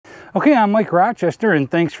Okay, I'm Mike Rochester, and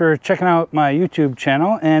thanks for checking out my YouTube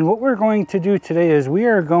channel. And what we're going to do today is we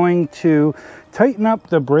are going to tighten up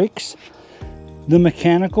the brakes, the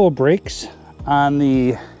mechanical brakes on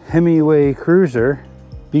the Himiway Cruiser,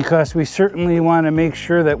 because we certainly want to make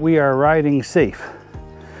sure that we are riding safe.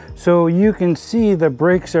 So you can see the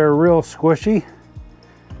brakes are real squishy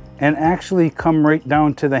and actually come right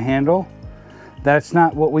down to the handle. That's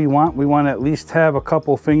not what we want. We want to at least have a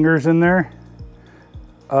couple fingers in there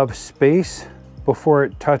of space before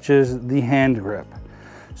it touches the hand grip.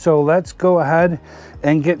 So let's go ahead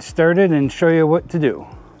and get started and show you what to do.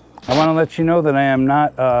 I want to let you know that I am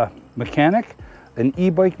not a mechanic, an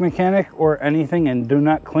e-bike mechanic or anything, and do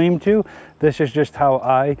not claim to. This is just how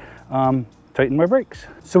I tighten my brakes.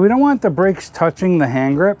 So we don't want the brakes touching the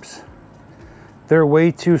hand grips. They're way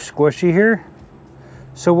too squishy here.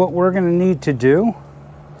 So what we're going to need to do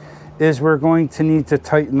is we're going to need to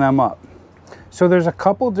tighten them up. So there's a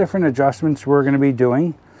couple different adjustments we're going to be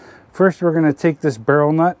doing. First, we're going to take this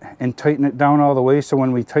barrel nut and tighten it down all the way, so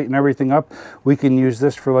when we tighten everything up, we can use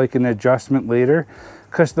this for like an adjustment later.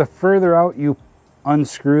 Because the further out you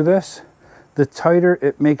unscrew this, the tighter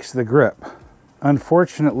it makes the grip.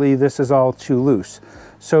 Unfortunately, this is all too loose.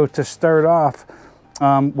 So to start off,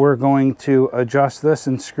 we're going to adjust this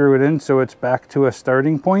and screw it in so it's back to a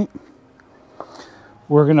starting point.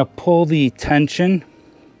 We're going to pull the tension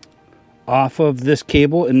off of this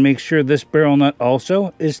cable and make sure this barrel nut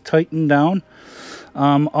also is tightened down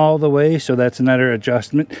all the way. So that's another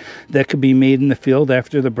adjustment that could be made in the field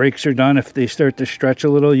after the brakes are done. If they start to stretch a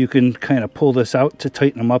little, you can kind of pull this out to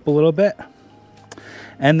tighten them up a little bit.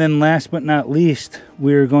 And then last but not least,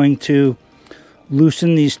 we're going to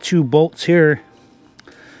loosen these two bolts here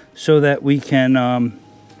so that we can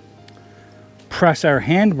press our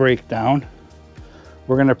handbrake down.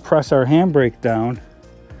 We're going to press our handbrake down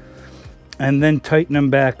and then tighten them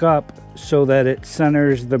back up so that it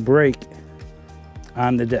centers the brake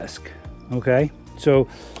on the disc. Okay, so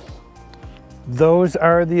those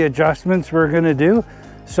are the adjustments we're going to do.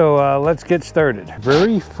 So let's get started.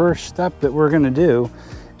 Very first step that we're going to do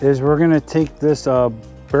is we're going to take this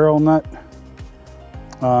barrel nut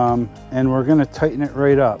and we're going to tighten it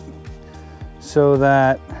right up so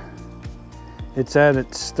that it's at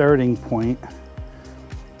its starting point.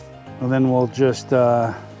 And then we'll just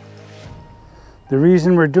the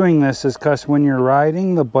reason we're doing this is because when you're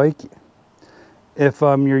riding the bike, if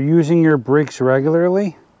you're using your brakes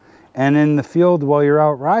regularly and in the field while you're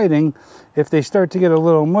out riding, if they start to get a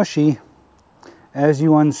little mushy, as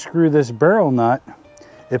you unscrew this barrel nut,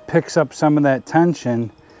 it picks up some of that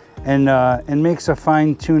tension and makes a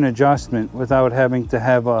fine-tune adjustment without having to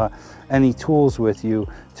have any tools with you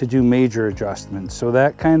to do major adjustments. So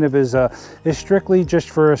that kind of is strictly just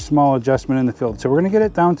for a small adjustment in the field. So we're going to get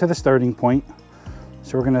it down to the starting point.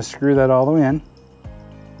 So we're going to screw that all the way in.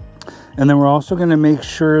 And then we're also going to make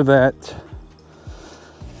sure that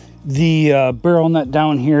the barrel nut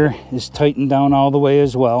down here is tightened down all the way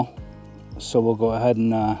as well. So we'll go ahead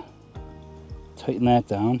and tighten that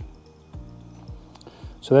down.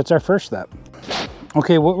 So that's our first step.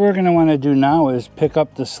 Okay, what we're going to want to do now is pick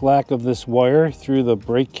up the slack of this wire through the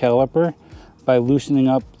brake caliper by loosening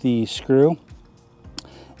up the screw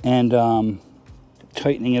and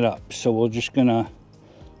tightening it up. So we're just going to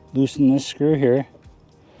loosen this screw here.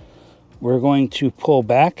 We're going to pull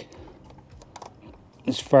back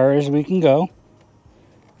as far as we can go,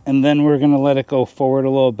 and then we're going to let it go forward a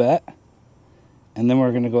little bit, and then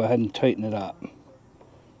we're going to go ahead and tighten it up.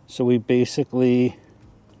 So we basically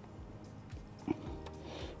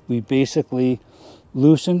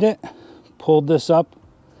loosened it, pulled this up,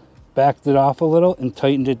 backed it off a little, and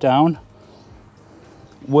tightened it down.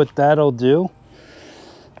 What that'll do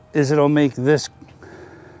is it'll make this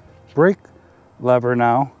brake lever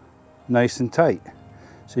now nice and tight.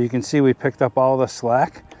 So you can see we picked up all the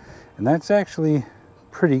slack, and that's actually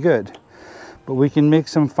pretty good. But we can make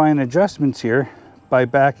some fine adjustments here by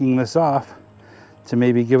backing this off to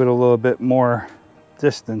maybe give it a little bit more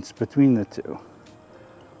distance between the two.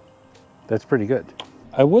 That's pretty good.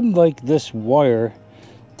 I would like this wire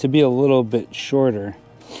to be a little bit shorter,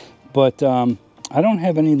 but I don't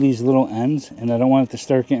have any of these little ends and I don't want it to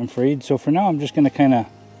start getting frayed. So for now, I'm just going to kind of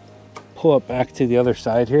pull it back to the other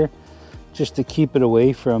side here just to keep it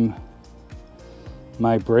away from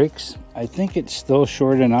my brakes. I think it's still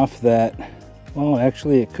short enough that, well,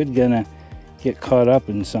 actually it could get caught up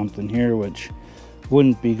in something here, which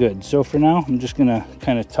wouldn't be good. So for now, I'm just gonna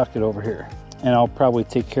kind of tuck it over here, and I'll probably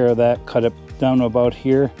take care of that, cut it down to about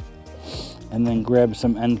here, and then grab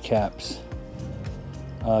some end caps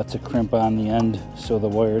to crimp on the end so the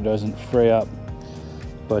wire doesn't fray up.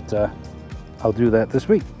 But I'll do that this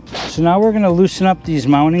week. So now we're going to loosen up these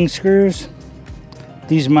mounting screws.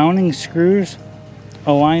 These mounting screws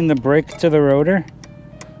align the brake to the rotor.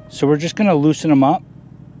 So we're just going to loosen them up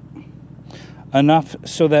enough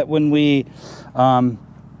so that when we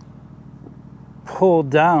pull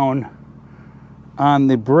down on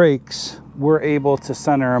the brakes, we're able to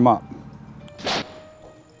center them up.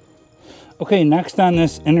 Okay, next on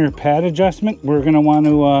this inner pad adjustment, we're going to want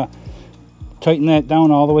to tighten that down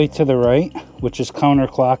all the way to the right, which is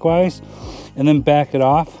counterclockwise, and then back it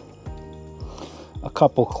off a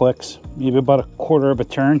couple clicks, maybe about a quarter of a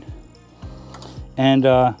turn, and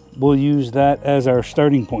we'll use that as our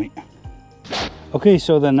starting point. Okay,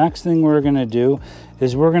 so the next thing we're going to do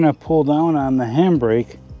is we're going to pull down on the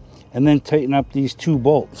handbrake and then tighten up these two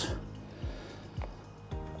bolts.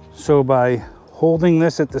 So by holding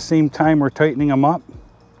this at the same time we're tightening them up,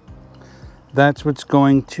 that's what's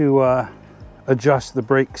going to adjust the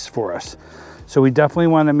brakes for us. So we definitely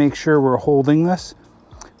want to make sure we're holding this.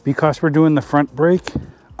 Because we're doing the front brake,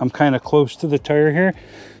 I'm kind of close to the tire here,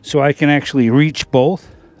 so I can actually reach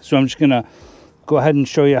both. So I'm just going to go ahead and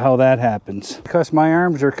show you how that happens. Because my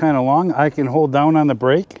arms are kind of long, I can hold down on the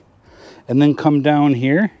brake and then come down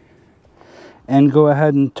here and go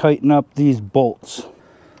ahead and tighten up these bolts.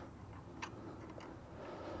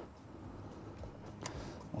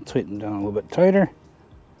 I'll tighten down a little bit tighter.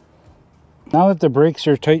 Now that the brakes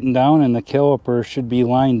are tightened down and the caliper should be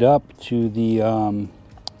lined up to the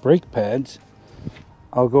brake pads,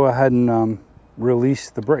 I'll go ahead and release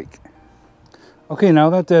the brake. Okay, now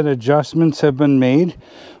that adjustments have been made,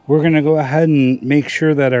 we're going to go ahead and make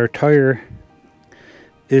sure that our tire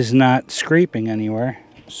is not scraping anywhere.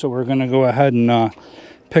 So we're going to go ahead and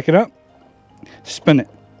pick it up, spin it.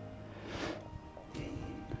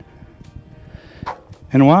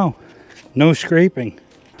 And wow, no scraping.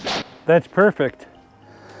 That's perfect.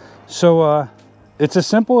 So it's as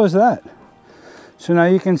simple as that. So now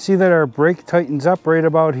you can see that our brake tightens up right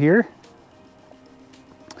about here,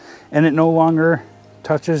 and it no longer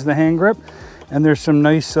touches the hand grip, and there's some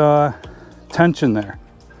nice tension there.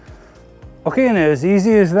 Okay, and as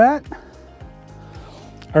easy as that,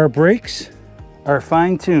 our brakes are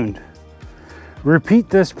fine-tuned. Repeat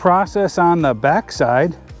this process on the back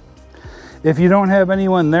side. If you don't have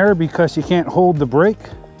anyone there because you can't hold the brake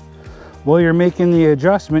while you're making the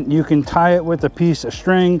adjustment, you can tie it with a piece of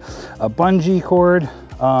string, a bungee cord,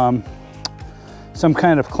 some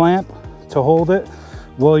kind of clamp to hold it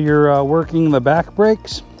while you're working the back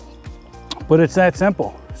brakes. But it's that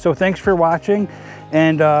simple. So thanks for watching,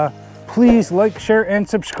 and please like, share, and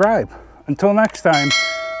subscribe. Until next time,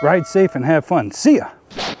 ride safe and have fun. See ya.